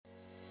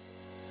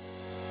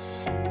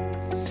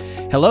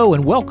Hello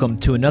and welcome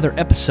to another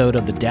episode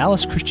of the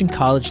Dallas Christian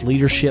College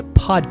Leadership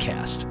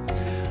Podcast.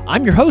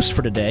 I'm your host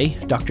for today,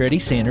 Dr. Eddie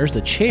Sanders,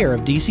 the chair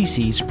of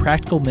DCC's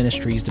Practical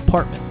Ministries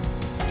Department.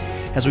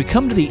 As we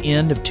come to the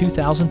end of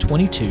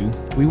 2022,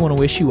 we want to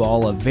wish you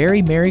all a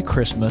very Merry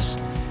Christmas,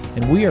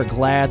 and we are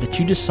glad that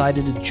you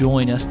decided to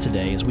join us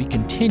today as we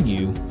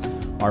continue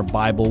our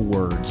Bible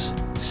Words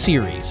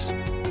series.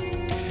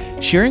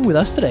 Sharing with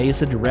us today is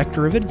the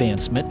Director of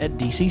Advancement at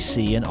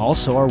DCC and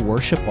also our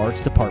Worship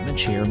Arts Department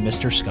Chair,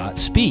 Mr. Scott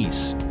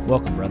Spies.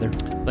 Welcome, brother.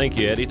 Thank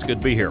you, Eddie. It's good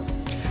to be here.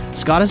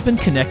 Scott has been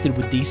connected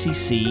with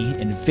DCC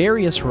in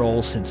various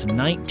roles since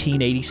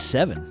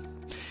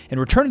 1987 and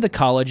returned to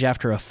college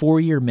after a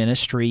 4-year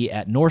ministry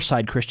at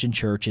Northside Christian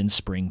Church in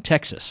Spring,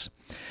 Texas.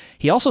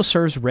 He also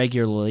serves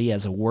regularly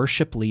as a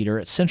worship leader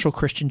at Central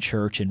Christian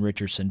Church in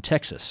Richardson,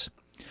 Texas.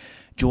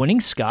 Joining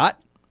Scott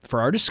for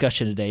our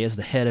discussion today is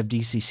the head of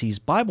DCC's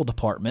Bible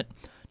Department,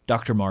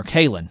 Dr. Mark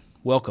Halen.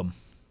 Welcome.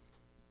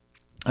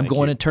 I'm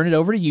going to turn it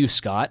over to you,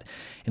 Scott,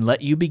 and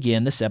let you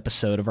begin this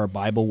episode of our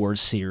Bible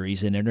Words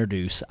series and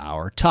introduce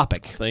our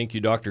topic. Thank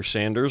you, Dr.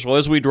 Sanders. Well,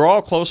 as we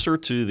draw closer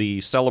to the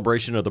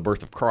celebration of the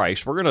birth of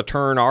Christ, we're going to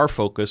turn our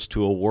focus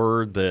to a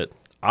word that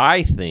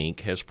I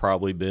think has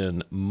probably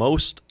been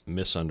most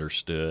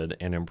misunderstood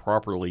and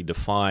improperly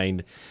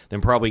defined than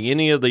probably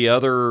any of the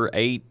other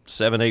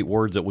 7, 8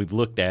 words that we've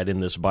looked at in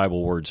this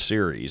Bible Word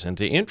series. And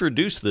to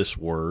introduce this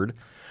word,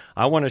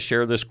 I want to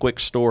share this quick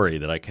story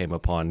that I came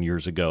upon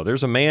years ago.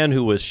 There's a man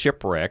who was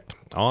shipwrecked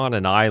on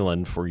an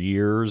island for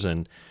years,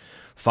 and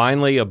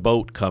finally a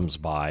boat comes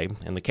by,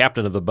 and the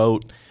captain of the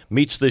boat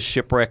meets this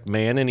shipwrecked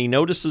man, and he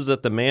notices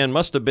that the man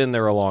must have been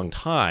there a long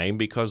time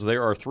because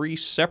there are 3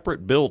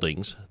 separate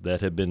buildings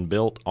that have been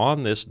built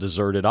on this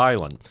deserted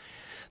island.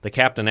 The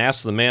captain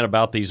asks the man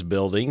about these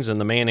buildings, and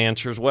the man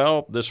answers,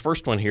 well, this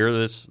first one here,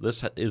 this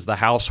is the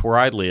house where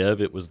I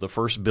live. It was the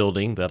first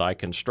building that I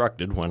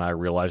constructed when I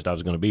realized I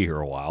was going to be here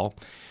a while.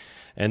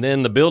 And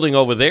then the building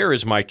over there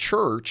is my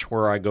church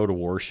where I go to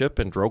worship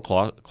and grow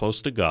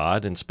close to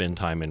God and spend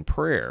time in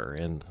prayer.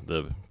 And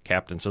the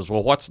captain says,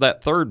 well, what's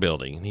that third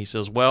building? And he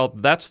says, well,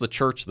 that's the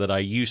church that I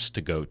used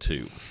to go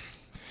to.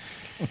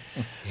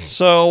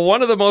 So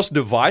one of the most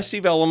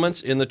divisive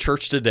elements in the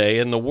church today,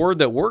 and the word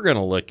that we're going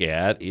to look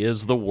at,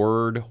 is the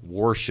word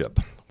worship.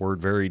 Word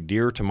very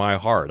dear to my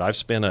heart. I've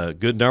spent a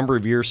good number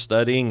of years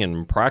studying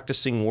and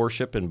practicing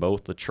worship in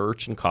both the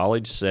church and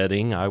college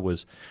setting. I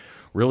was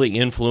really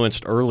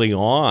influenced early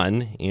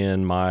on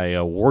in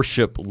my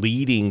worship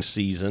leading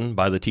season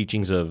by the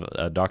teachings of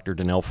Dr.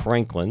 Donnell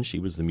Franklin. She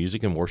was the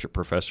music and worship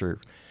professor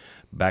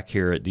back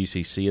here at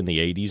DCC in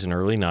the 80s and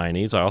early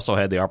 90s. I also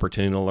had the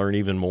opportunity to learn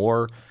even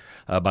more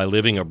by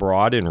living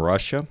abroad in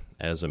Russia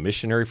as a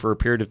missionary for a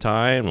period of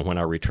time. And when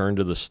I returned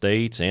to the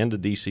States and to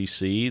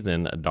DCC,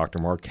 then Dr.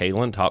 Mark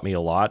Halen taught me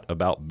a lot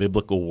about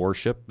biblical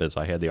worship, as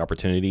I had the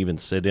opportunity to even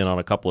sit in on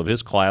a couple of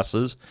his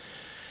classes.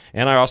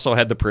 And I also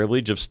had the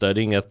privilege of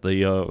studying at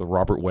the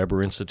Robert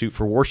Weber Institute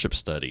for Worship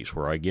Studies,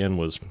 where I again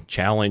was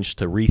challenged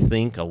to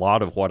rethink a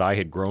lot of what I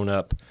had grown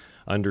up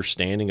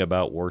understanding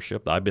about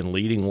worship. I've been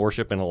leading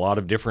worship in a lot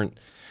of different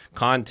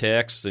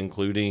contexts,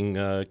 including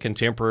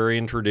contemporary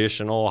and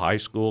traditional, high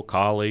school,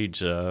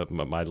 college.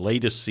 My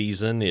latest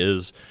season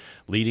is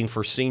leading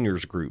for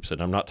seniors groups,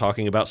 and I'm not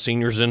talking about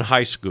seniors in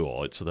high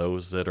school. It's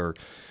those that are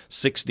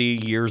 60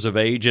 years of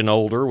age and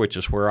older, which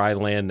is where I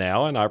land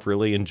now, and I've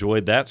really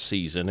enjoyed that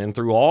season. And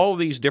through all of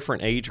these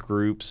different age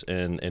groups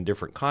and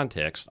different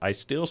contexts, I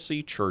still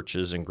see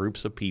churches and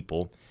groups of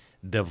people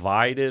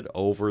divided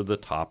over the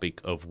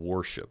topic of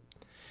worship.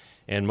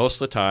 And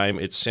most of the time,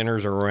 it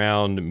centers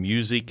around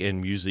music and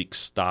music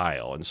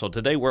style. And so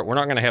today, we're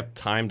not going to have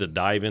time to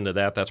dive into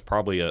that. That's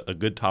probably a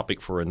good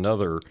topic for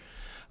another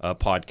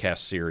podcast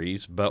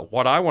series. But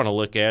what I want to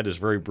look at is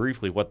very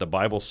briefly what the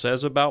Bible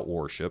says about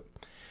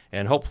worship,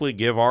 and hopefully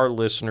give our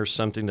listeners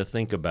something to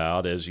think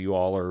about as you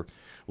all are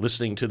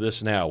listening to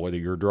this now, whether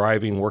you're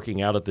driving,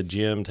 working out at the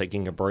gym,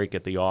 taking a break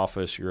at the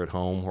office, you're at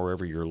home,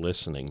 wherever you're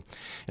listening.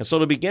 And so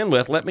to begin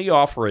with, let me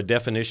offer a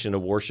definition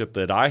of worship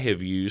that I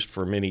have used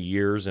for many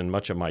years in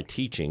much of my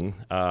teaching.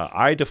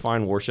 I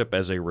define worship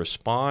as a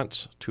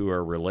response to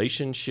a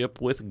relationship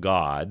with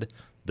God,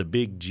 the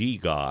big G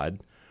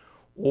God,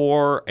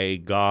 or a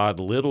God,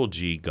 little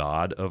g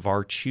God of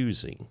our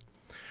choosing.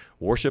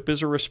 Worship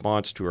is a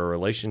response to a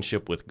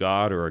relationship with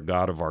God or a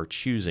God of our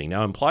choosing.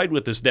 Now, implied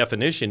with this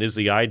definition is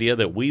the idea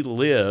that we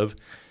live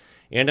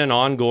in an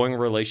ongoing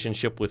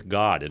relationship with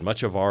God. And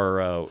much of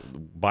our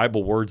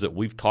Bible words that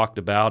we've talked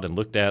about and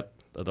looked at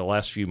the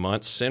last few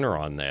months center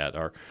on that,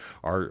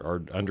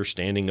 our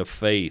understanding of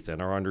faith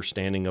and our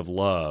understanding of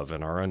love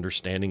and our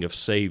understanding of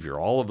Savior.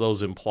 All of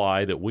those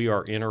imply that we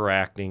are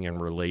interacting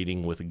and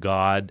relating with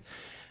God.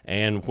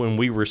 And when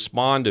we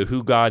respond to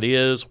who God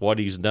is, what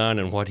He's done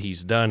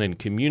and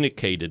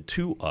communicated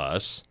to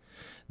us,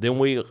 then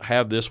we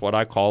have this, what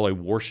I call a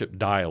worship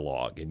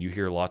dialogue. And you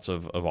hear lots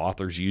of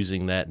authors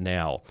using that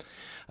now,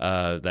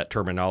 that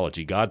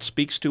terminology. God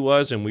speaks to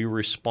us and we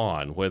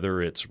respond, whether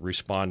it's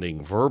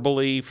responding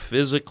verbally,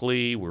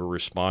 physically, we're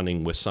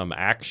responding with some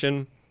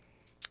action.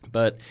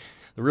 But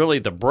really,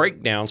 the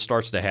breakdown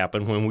starts to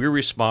happen when we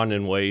respond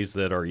in ways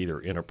that are either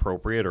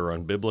inappropriate or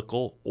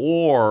unbiblical,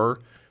 or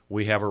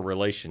we have a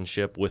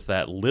relationship with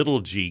that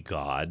little g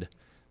God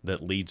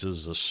that leads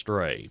us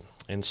astray.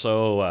 And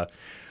so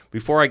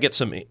before I get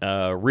some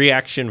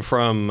reaction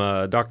from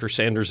Dr.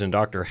 Sanders and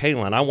Dr.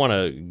 Halen, I want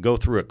to go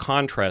through a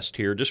contrast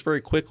here just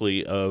very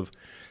quickly of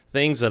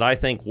things that I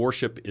think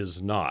worship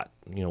is not.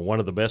 One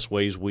of the best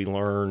ways we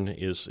learn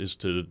is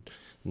to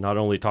not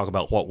only talk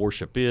about what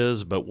worship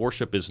is, but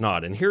worship is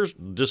not. And here's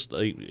just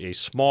a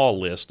small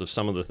list of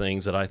some of the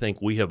things that I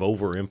think we have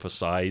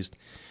overemphasized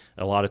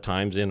a lot of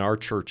times in our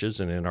churches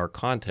and in our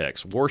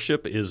context.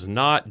 Worship is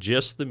not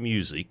just the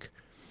music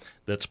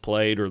that's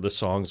played or the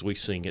songs we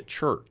sing at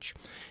church.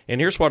 And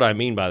here's what I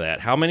mean by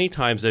that. How many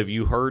times have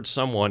you heard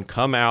someone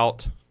come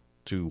out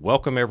to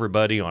welcome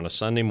everybody on a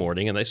Sunday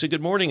morning, and they say,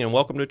 "Good morning and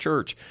welcome to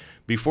church.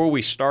 Before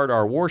we start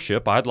our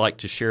worship, I'd like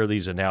to share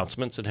these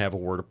announcements and have a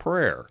word of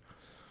prayer."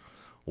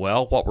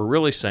 Well, what we're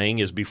really saying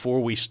is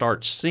before we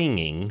start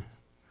singing,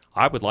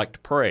 I would like to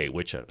pray,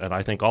 and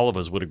I think all of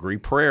us would agree,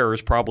 prayer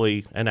is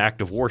probably an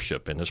act of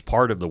worship, and as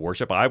part of the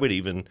worship, I would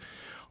even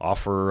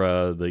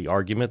offer the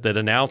argument that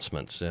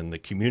announcements and the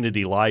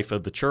community life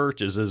of the church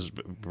is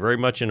very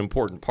much an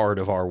important part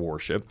of our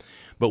worship.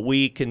 But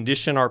we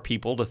condition our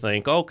people to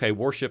think, okay,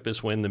 worship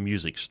is when the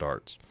music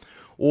starts.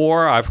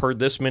 Or I've heard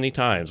this many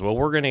times, well,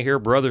 we're going to hear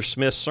Brother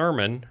Smith's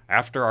sermon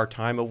after our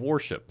time of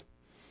worship.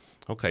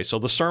 Okay, so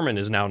the sermon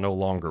is now no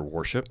longer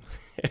worship.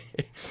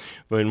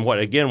 But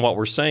what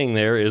we're saying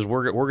there is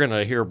we're going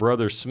to hear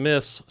Brother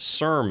Smith's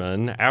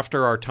sermon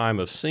after our time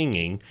of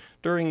singing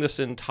during this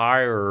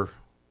entire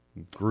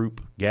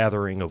group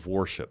gathering of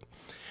worship.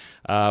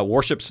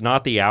 Worship's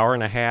not the hour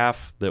and a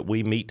half that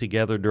we meet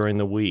together during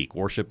the week.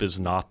 Worship is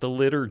not the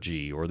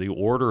liturgy or the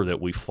order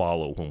that we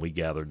follow when we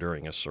gather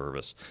during a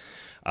service.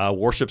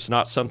 Worship's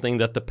not something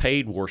that the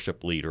paid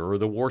worship leader or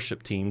the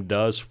worship team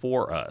does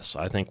for us.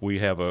 I think we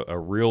have a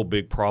real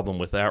big problem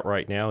with that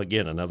right now.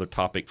 Again, another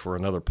topic for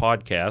another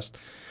podcast.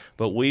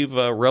 But we've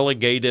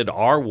relegated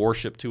our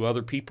worship to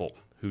other people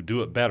who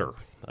do it better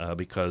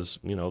because,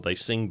 they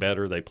sing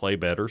better, they play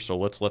better, so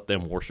let's let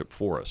them worship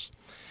for us.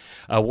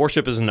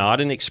 Worship is not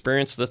an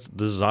experience that's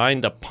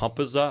designed to pump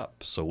us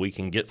up so we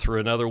can get through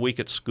another week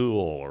at school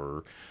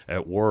or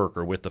at work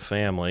or with the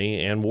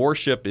family. And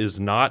worship is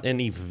not an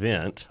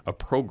event, a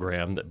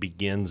program that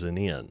begins and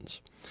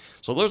ends.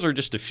 So those are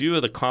just a few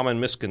of the common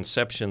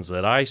misconceptions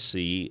that I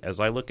see as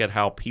I look at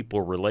how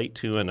people relate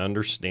to and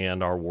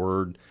understand our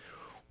word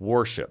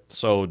worship.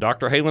 So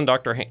Dr. Halen,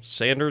 Dr.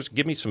 Sanders,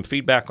 give me some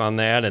feedback on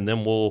that, and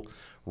then we'll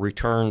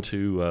return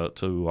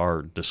to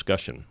our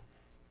discussion.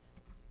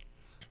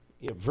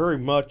 Yeah, very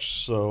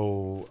much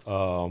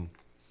so.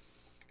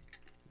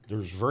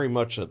 There's very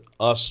much an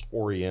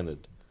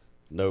us-oriented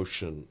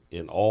notion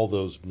in all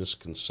those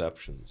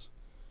misconceptions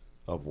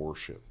of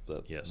worship,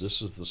 that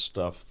This is the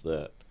stuff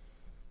that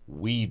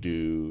we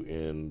do,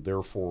 and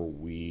therefore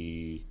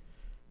we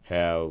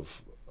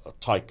have a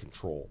tight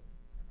control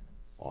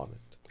on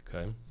it.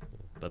 Okay,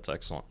 that's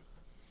excellent.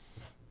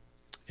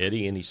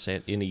 Eddie,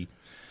 any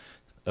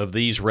of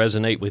these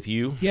resonate with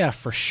you? Yeah,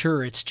 for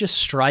sure. It's just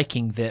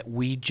striking that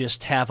we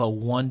just have a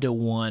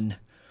one-to-one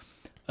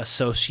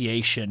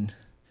association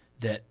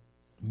that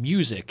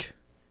music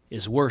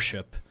is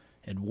worship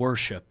and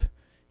worship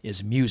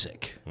is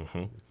music.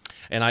 Mm-hmm.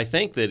 And I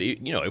think that,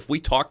 if we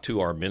talk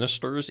to our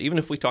ministers, even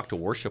if we talk to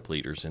worship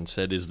leaders and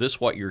said, is this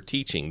what you're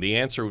teaching? The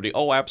answer would be,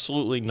 oh,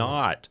 absolutely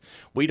not.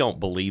 We don't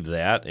believe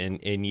that.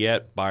 And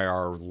yet by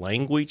our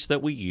language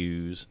that we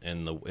use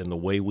and the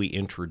way we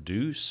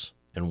introduce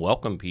and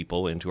welcome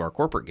people into our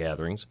corporate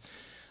gatherings,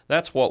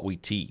 that's what we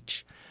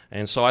teach.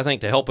 And so I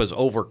think to help us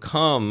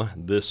overcome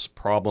this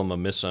problem of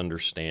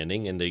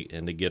misunderstanding and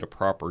to get a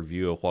proper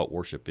view of what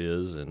worship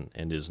is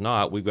and is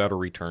not, we've got to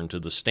return to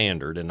the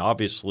standard. And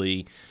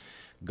obviously,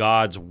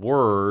 God's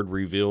Word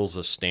reveals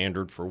a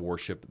standard for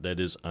worship that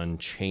is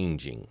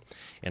unchanging.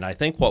 And I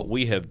think what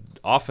we have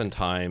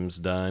oftentimes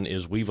done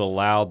is we've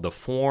allowed the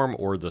form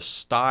or the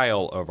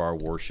style of our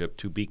worship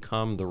to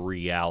become the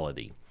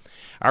reality.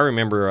 I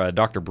remember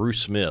Dr. Bruce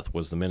Smith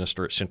was the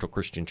minister at Central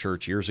Christian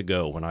Church years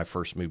ago when I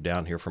first moved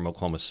down here from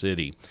Oklahoma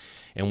City.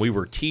 And we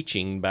were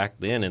teaching back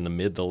then in the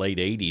mid to late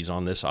 80s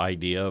on this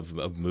idea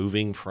of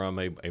moving from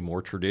a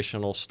more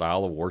traditional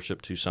style of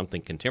worship to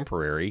something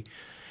contemporary.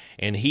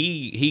 And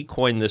he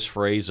coined this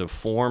phrase of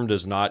form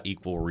does not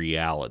equal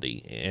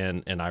reality.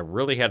 And I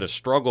really had a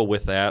struggle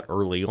with that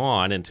early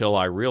on until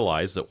I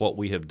realized that what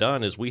we have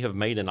done is we have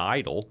made an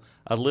idol,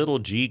 a little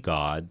g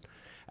God,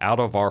 out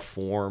of our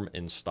form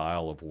and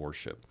style of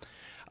worship.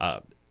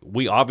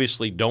 We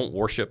obviously don't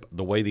worship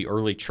the way the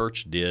early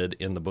church did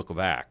in the book of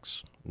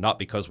Acts, not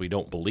because we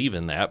don't believe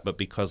in that, but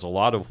because a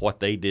lot of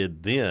what they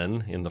did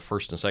then in the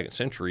first and second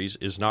centuries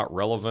is not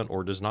relevant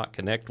or does not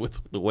connect with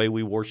the way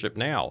we worship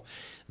now.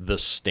 The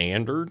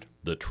standard,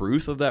 the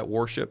truth of that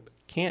worship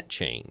can't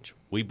change.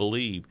 We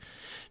believe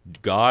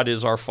God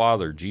is our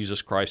Father,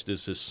 Jesus Christ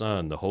is His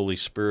Son, the Holy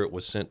Spirit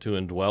was sent to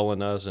indwell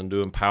in us and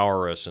to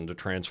empower us and to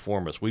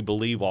transform us. We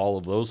believe all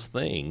of those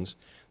things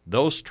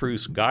Those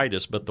truths guide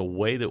us, but the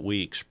way that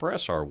we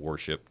express our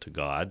worship to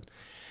God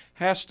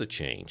has to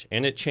change.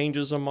 And it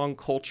changes among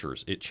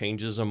cultures. It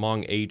changes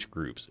among age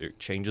groups. It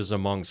changes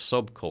among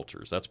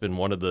subcultures. That's been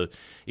one of the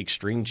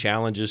extreme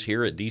challenges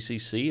here at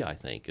DCC, I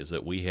think, is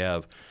that we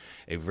have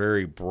a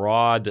very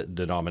broad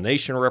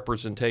denominational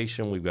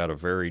representation. We've got a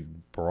very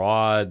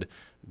broad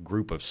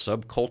group of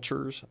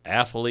subcultures,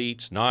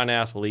 athletes,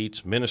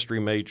 non-athletes, ministry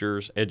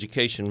majors,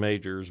 education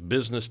majors,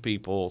 business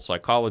people,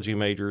 psychology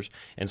majors,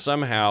 and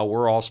somehow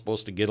we're all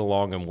supposed to get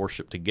along and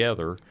worship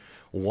together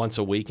once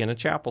a week in a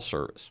chapel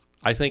service.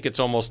 I think it's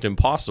almost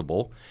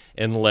impossible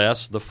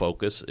unless the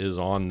focus is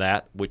on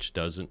that which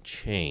doesn't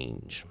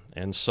change.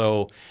 And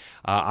so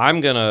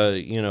I'm going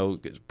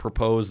to,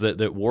 propose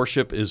that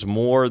worship is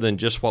more than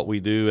just what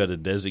we do at a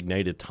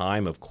designated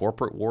time of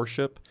corporate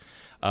worship.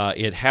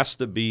 It has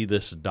to be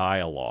this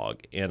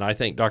dialogue. And I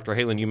think, Dr.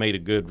 Halen, you made a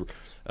good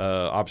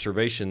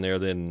observation there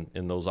then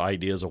in those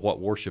ideas of what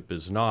worship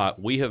is not.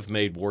 We have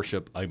made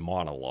worship a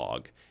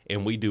monologue,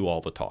 and we do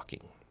all the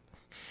talking.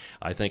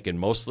 I think in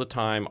most of the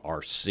time,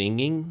 our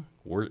singing,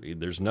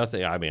 there's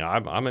nothing,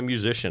 I'm a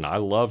musician. I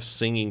love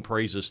singing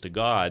praises to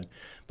God,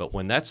 but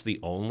when that's the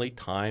only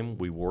time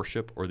we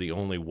worship or the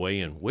only way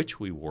in which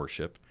we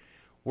worship,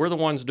 we're the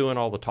ones doing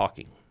all the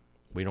talking.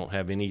 We don't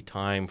have any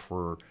time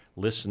for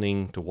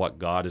listening to what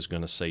God is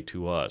going to say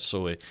to us.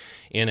 So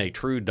in a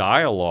true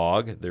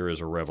dialogue, there is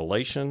a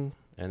revelation,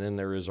 and then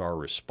there is our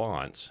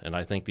response. And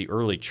I think the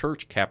early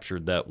church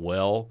captured that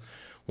well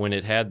when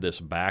it had this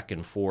back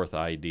and forth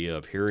idea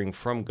of hearing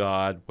from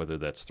God, whether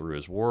that's through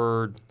His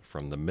Word,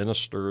 from the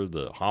minister,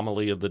 the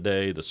homily of the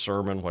day, the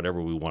sermon,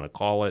 whatever we want to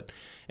call it,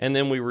 and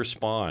then we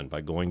respond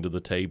by going to the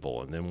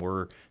table, and then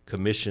we're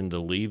commissioned to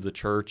leave the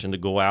church and to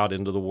go out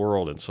into the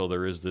world. And so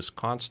there is this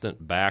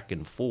constant back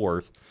and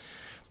forth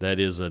that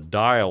is a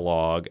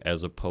dialogue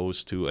as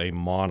opposed to a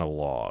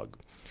monologue.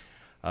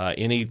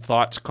 Any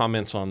thoughts,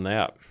 comments on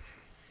that?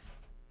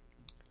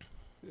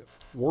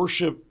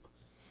 Worship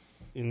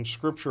in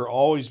Scripture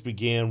always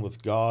began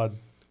with God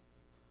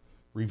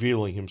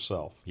revealing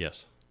Himself.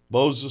 Yes.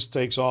 Moses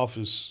takes off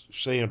his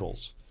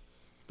sandals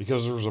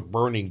because there was a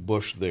burning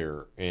bush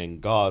there,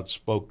 and God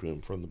spoke to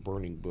him from the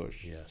burning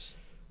bush. Yes.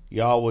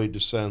 Yahweh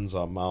descends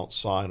on Mount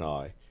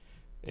Sinai,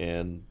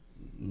 and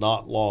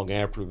not long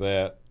after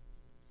that,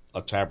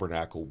 a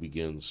tabernacle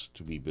begins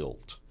to be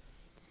built.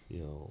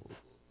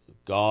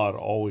 God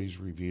always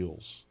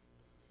reveals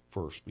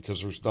first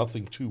because there's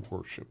nothing to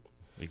worship.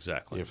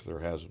 Exactly. If there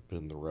hasn't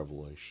been the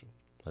revelation.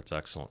 That's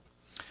excellent.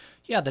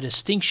 Yeah, the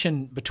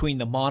distinction between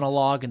the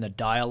monologue and the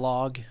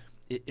dialogue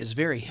is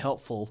very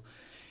helpful.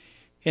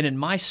 And in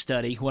my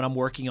study, when I'm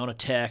working on a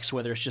text,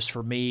 whether it's just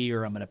for me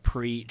or I'm going to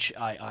preach,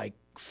 I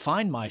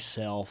find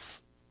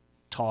myself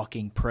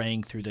talking,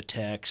 praying through the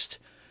text.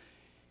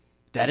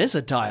 That is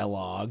a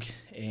dialogue,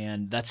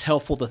 and that's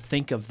helpful to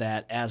think of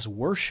that as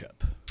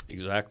worship.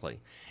 Exactly.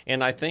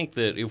 And I think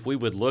that if we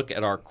would look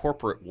at our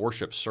corporate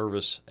worship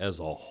service as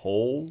a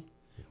whole,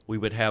 we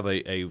would have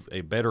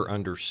a better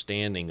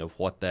understanding of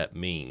what that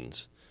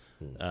means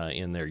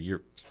in there.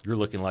 You're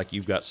looking like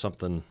you've got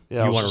something you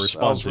want to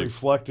respond to. I was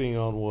reflecting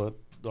on what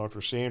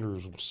Dr.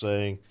 Sanders was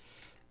saying,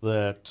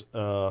 that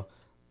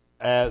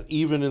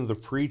even in the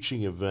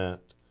preaching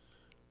event,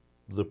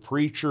 the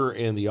preacher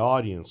and the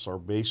audience are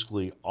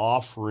basically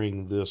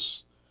offering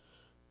this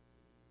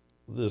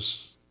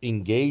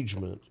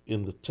engagement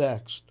in the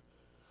text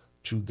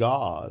to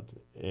God,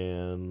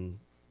 and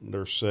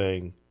they're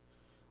saying,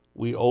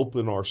 we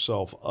open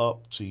ourselves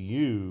up to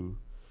you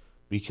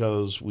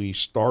because we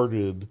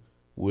started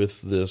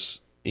with this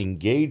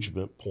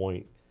engagement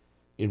point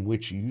in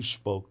which you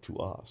spoke to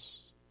us.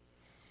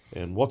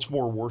 And what's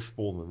more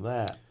worshipful than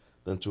that,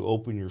 than to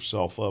open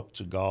yourself up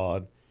to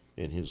God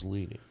and His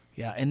leading?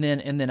 Yeah, and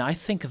then I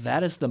think of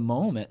that as the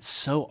moment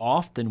so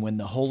often when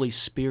the Holy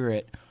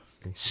Spirit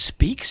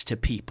speaks to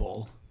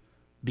people,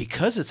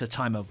 because it's a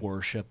time of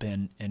worship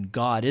and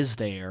God is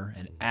there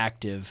and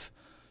active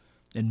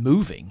and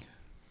moving.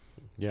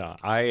 Yeah,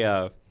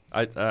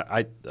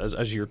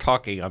 as you're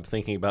talking, I'm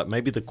thinking about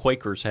maybe the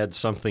Quakers had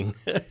something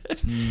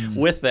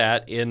with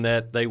that, in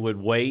that they would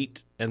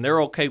wait, and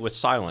they're okay with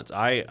silence.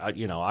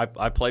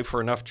 I play for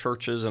enough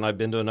churches, and I've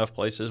been to enough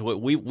places.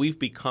 We've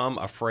become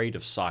afraid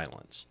of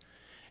silence.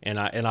 And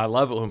I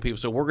love it when people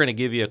say, we're going to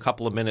give you a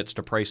couple of minutes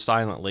to pray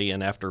silently,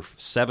 and after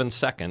 7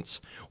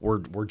 seconds,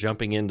 we're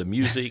jumping into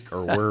music,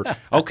 or we're,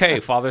 okay,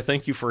 Father,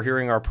 thank you for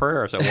hearing our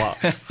prayer. I said, well,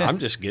 I'm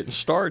just getting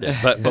started.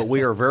 But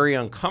we are very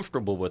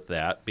uncomfortable with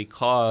that,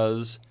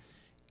 because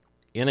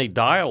in a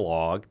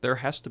dialogue, there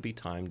has to be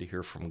time to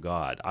hear from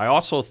God. I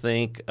also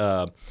think,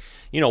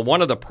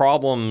 one of the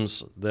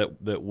problems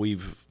that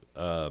we've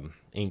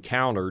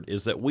encountered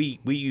is that we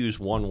use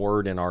one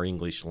word in our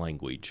English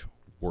language,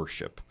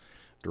 worship,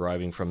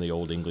 deriving from the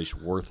Old English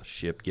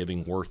worthship,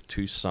 giving worth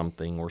to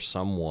something or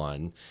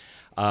someone.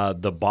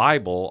 The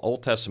Bible,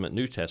 Old Testament,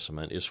 New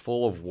Testament, is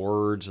full of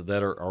words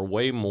that are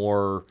way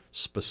more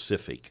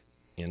specific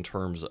in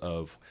terms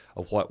of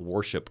what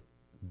worship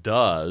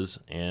does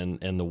and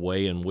the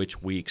way in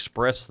which we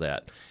express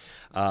that.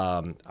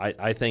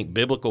 I think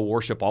biblical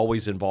worship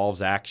always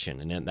involves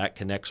action, and that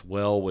connects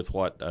well with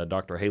what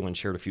Dr. Halen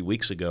shared a few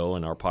weeks ago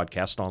in our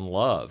podcast on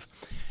love,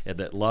 and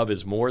that love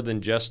is more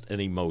than just an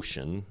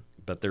emotion,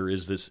 but there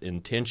is this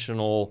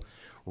intentional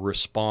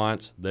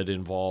response that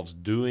involves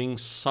doing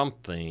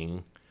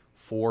something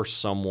for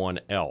someone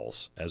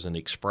else as an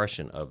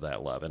expression of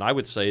that love. And I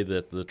would say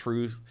that the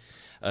truth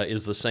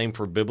is the same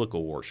for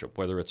biblical worship,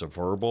 whether it's a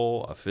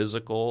verbal, a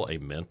physical, a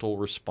mental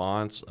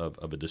response of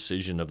a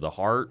decision of the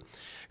heart.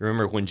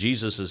 Remember, when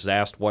Jesus is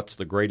asked what's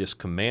the greatest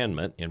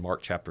commandment in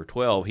Mark chapter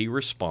 12, he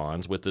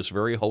responds with this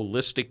very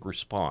holistic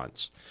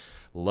response.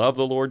 Love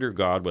the Lord your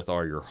God with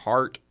all your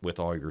heart, with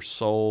all your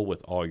soul,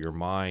 with all your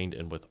mind,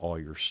 and with all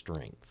your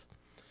strength.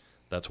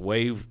 That's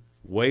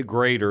way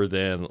greater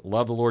than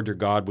love the Lord your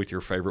God with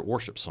your favorite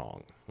worship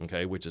song,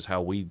 okay, which is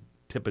how we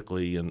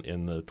typically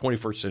in the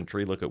 21st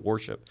century look at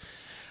worship.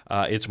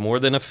 It's more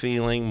than a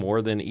feeling,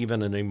 more than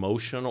even an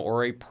emotion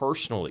or a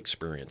personal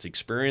experience.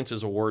 Experience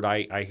is a word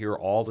I hear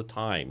all the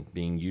time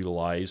being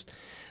utilized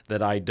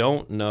that I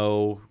don't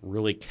know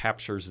really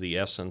captures the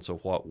essence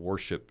of what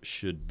worship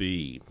should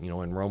be. You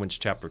know, in Romans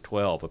chapter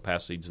 12, a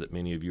passage that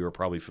many of you are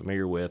probably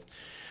familiar with,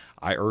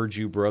 I urge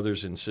you,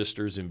 brothers and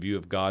sisters, in view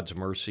of God's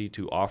mercy,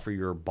 to offer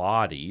your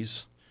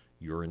bodies,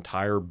 your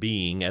entire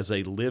being, as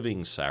a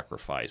living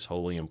sacrifice,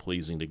 holy and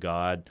pleasing to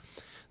God.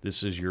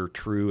 This is your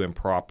true and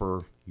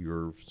proper,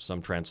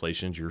 some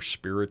translations, your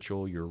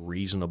spiritual, your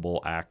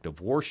reasonable act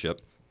of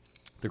worship.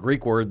 The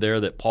Greek word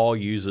there that Paul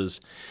uses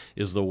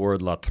is the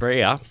word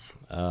latreia,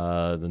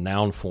 the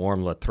noun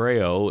form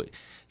latreo.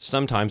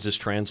 Sometimes it's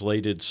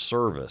translated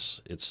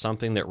service. It's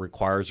something that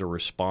requires a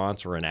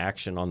response or an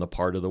action on the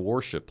part of the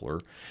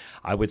worshiper.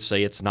 I would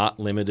say it's not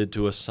limited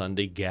to a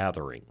Sunday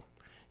gathering.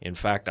 In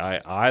fact,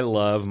 I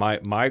love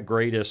my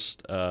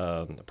greatest,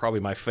 probably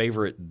my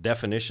favorite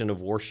definition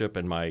of worship,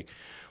 and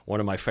one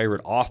of my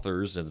favorite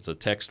authors, and it's a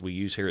text we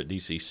use here at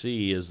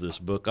DCC, is this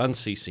book,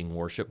 Unceasing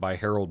Worship by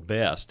Harold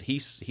Best.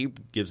 He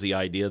gives the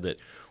idea that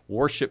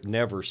worship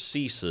never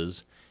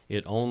ceases,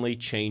 it only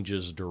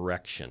changes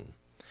direction.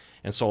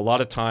 And so a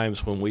lot of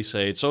times when we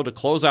say, so to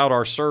close out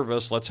our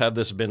service, let's have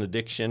this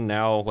benediction,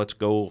 now let's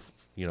go,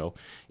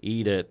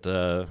 eat at,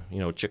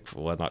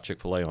 Chick-fil-A, not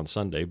Chick-fil-A on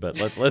Sunday, but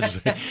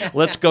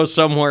let's go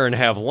somewhere and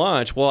have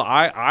lunch. Well,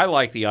 I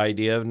like the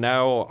idea of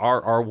now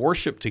our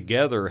worship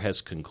together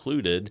has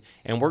concluded,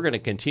 and we're going to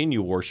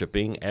continue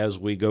worshiping as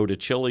we go to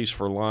Chili's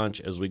for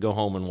lunch, as we go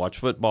home and watch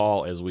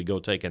football, as we go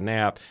take a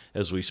nap,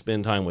 as we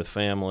spend time with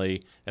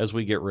family, as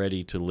we get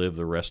ready to live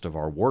the rest of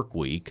our work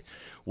week,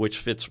 which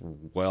fits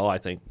well, I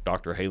think,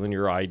 Dr. Halen,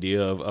 your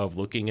idea of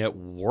looking at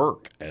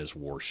work as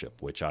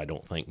worship, which I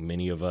don't think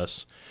many of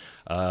us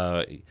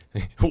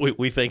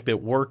we think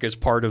that work is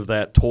part of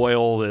that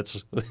toil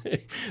that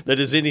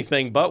is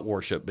anything but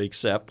worship,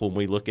 except when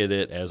we look at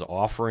it as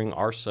offering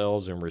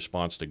ourselves in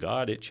response to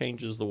God, it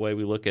changes the way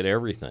we look at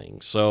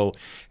everything. So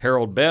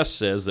Harold Best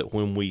says that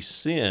when we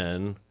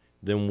sin,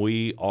 then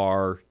we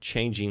are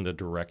changing the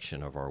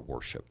direction of our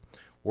worship.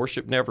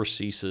 Worship never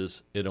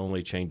ceases, it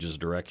only changes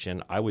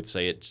direction. I would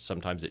say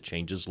sometimes it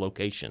changes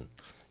location.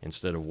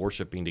 Instead of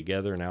worshiping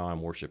together, now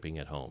I'm worshiping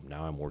at home.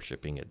 Now I'm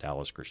worshiping at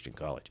Dallas Christian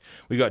College.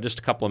 We've got just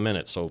a couple of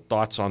minutes, so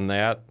thoughts on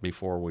that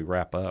before we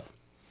wrap up?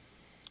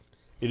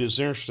 It is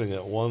interesting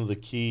that one of the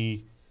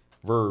key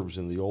verbs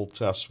in the Old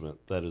Testament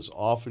that is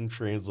often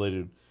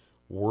translated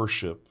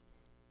worship,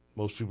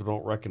 most people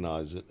don't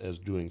recognize it as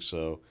doing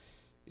so,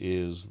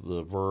 is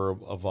the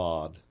verb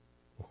avad,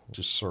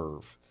 to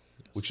serve,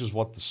 which is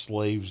what the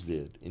slaves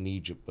did in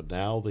Egypt. But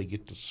now they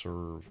get to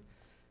serve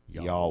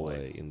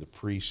Yahweh, and the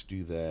priests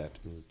do that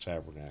in the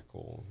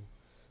tabernacle.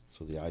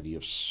 So the idea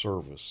of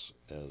service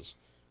as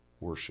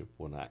worship,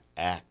 when I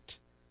act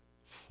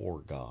for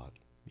God,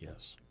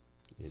 yes,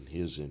 in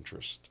His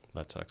interest.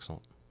 That's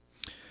excellent.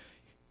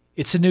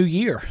 It's a new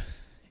year,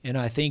 and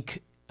I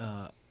think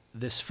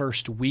this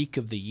first week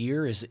of the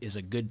year is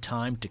a good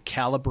time to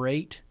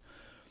calibrate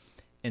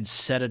and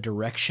set a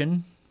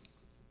direction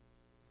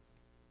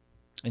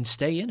and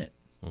stay in it,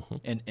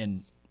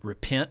 and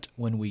repent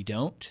when we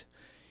don't,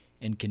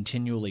 and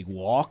continually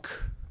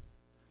walk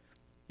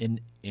in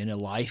a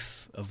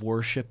life of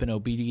worship and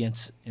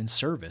obedience and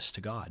service to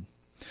God.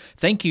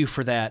 Thank you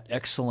for that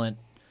excellent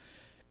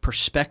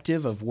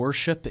perspective of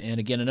worship.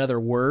 And again, another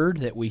word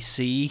that we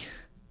see,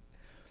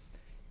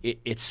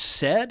 it's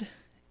said,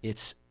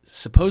 it's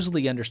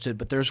supposedly understood,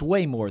 but there's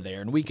way more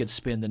there, and we could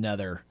spend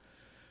another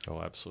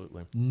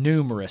absolutely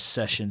numerous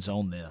sessions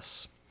on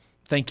this.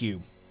 Thank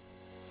you.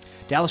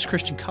 Dallas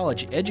Christian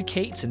College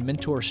educates and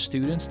mentors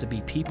students to be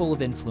people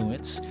of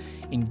influence,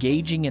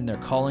 engaging in their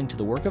calling to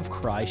the work of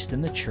Christ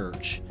in the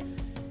church,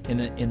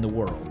 in the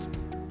world.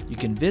 You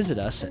can visit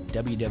us at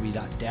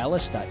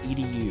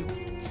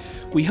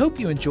www.dallas.edu. We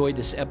hope you enjoyed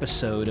this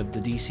episode of the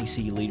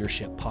DCC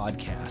Leadership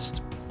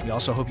Podcast. We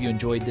also hope you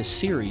enjoyed this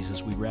series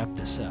as we wrap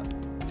this up.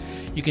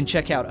 You can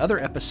check out other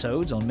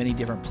episodes on many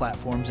different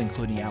platforms,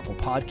 including Apple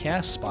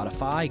Podcasts,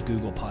 Spotify,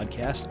 Google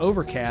Podcasts,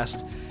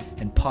 Overcast,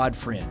 and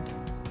Podfriend.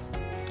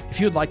 If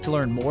you would like to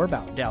learn more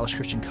about Dallas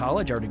Christian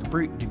College, our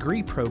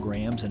degree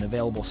programs, and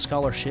available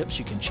scholarships,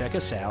 you can check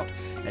us out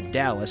at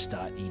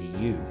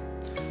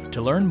dallas.edu.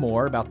 To learn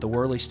more about the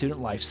Worley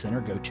Student Life Center,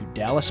 go to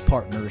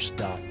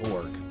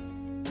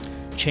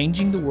dallaspartners.org.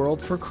 Changing the world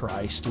for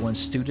Christ, one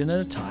student at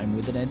a time,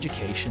 with an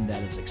education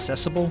that is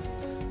accessible,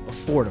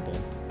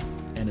 affordable,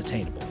 and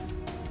attainable.